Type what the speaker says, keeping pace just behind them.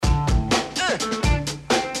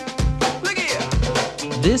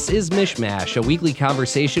This is Mishmash, a weekly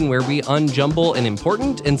conversation where we unjumble an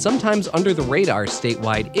important and sometimes under-the-radar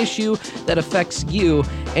statewide issue that affects you.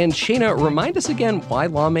 And Shayna, remind us again why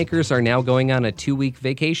lawmakers are now going on a 2-week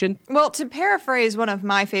vacation? Well, to paraphrase one of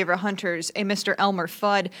my favorite hunters, a Mr. Elmer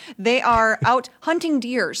Fudd, they are out hunting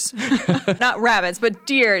deers. Not rabbits, but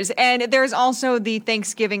deers. And there's also the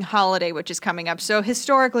Thanksgiving holiday, which is coming up. So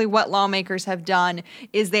historically, what lawmakers have done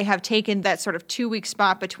is they have taken that sort of 2-week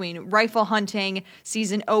spot between rifle hunting,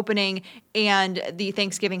 season opening, and the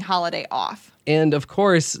Thanksgiving holiday off. And of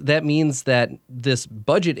course, that means that this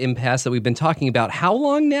budget impasse that we've been talking about, how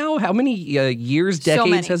long now? How many years,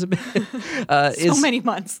 decades has it been? So many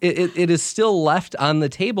months. It is still left on the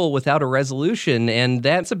table without a resolution, and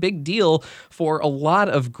that's a big deal for a lot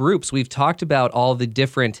of groups. We've talked about all the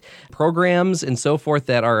different programs and so forth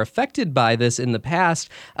that are affected by this in the past,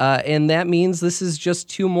 and that means this is just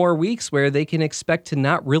 2 more weeks where they can expect to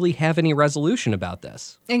not really have any resolution about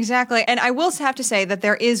this. Exactly. And I will have to say that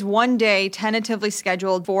there is one day tentatively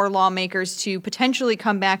scheduled for lawmakers to potentially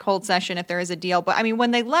come back, hold session if there is a deal. But I mean,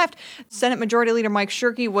 when they left, Senate Majority Leader Mike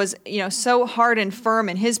Shirkey was, so hard and firm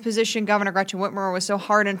in his position. Governor Gretchen Whitmer was so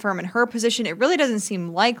hard and firm in her position. It really doesn't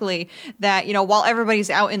seem likely that, while everybody's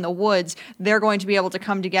out in the woods, they're going to be able to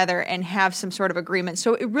come together and have some sort of agreement.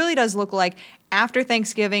 So it really does look like after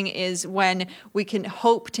Thanksgiving is when we can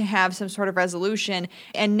hope to have some sort of resolution.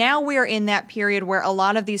 And now we are in that period where a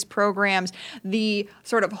lot of these programs, the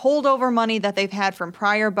sort of holdover money that they've had from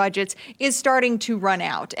prior budgets is starting to run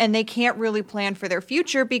out. And they can't really plan for their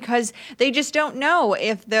future because they just don't know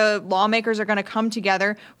if the lawmakers are going to come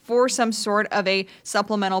together for some sort of a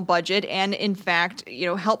supplemental budget and, in fact,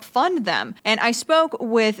 help fund them. And I spoke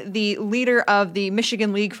with the leader of the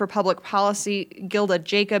Michigan League for Public Policy, Gilda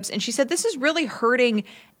Jacobs, and she said this is really hurting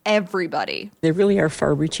everybody. There really are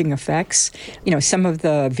far-reaching effects. Some of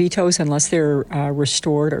the vetoes, unless they're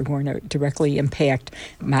restored, are going to directly impact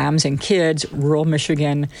moms and kids, rural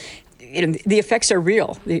Michigan. The effects are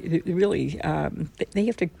real. They really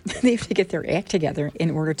have to get their act together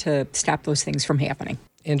in order to stop those things from happening.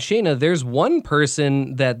 And Shayna, there's one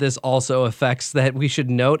person that this also affects that we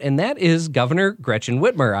should note, and that is Governor Gretchen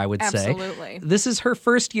Whitmer, I would say. Absolutely. This is her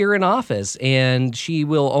first year in office, and she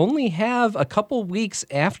will only have a couple weeks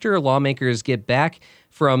after lawmakers get back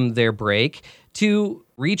from their break to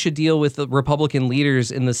reach a deal with the Republican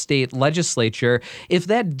leaders in the state legislature. If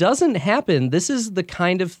that doesn't happen, this is the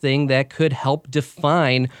kind of thing that could help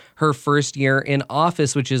define her first year in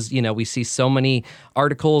office, which is, we see so many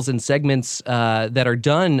articles and segments that are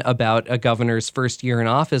done about a governor's first year in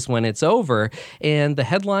office when it's over. And the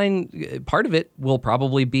headline, part of it will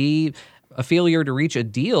probably be a failure to reach a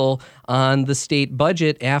deal on the state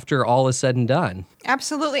budget after all is said and done.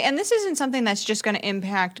 Absolutely. And this isn't something that's just going to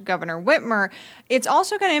impact Governor Whitmer. It's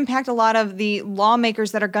also going to impact a lot of the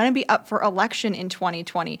lawmakers that are going to be up for election in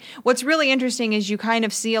 2020. What's really interesting is you kind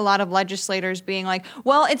of see a lot of legislators being like,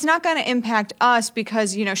 well, it's not going to impact us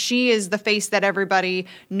because, she is the face that everybody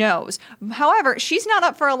knows. However, she's not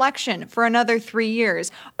up for election for another 3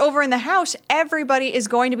 years. Over in the House, everybody is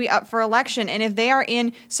going to be up for election. And if they are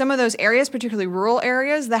in some of those areas, particularly rural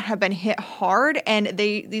areas that have been hit hard and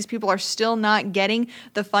these people are still not getting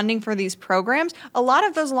the funding for these programs, a lot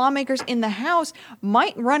of those lawmakers in the House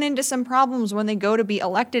might run into some problems when they go to be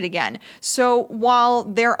elected again. So while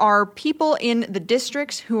there are people in the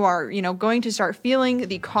districts who are, going to start feeling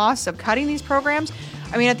the costs of cutting these programs,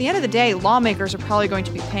 at the end of the day, lawmakers are probably going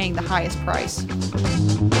to be paying the highest price.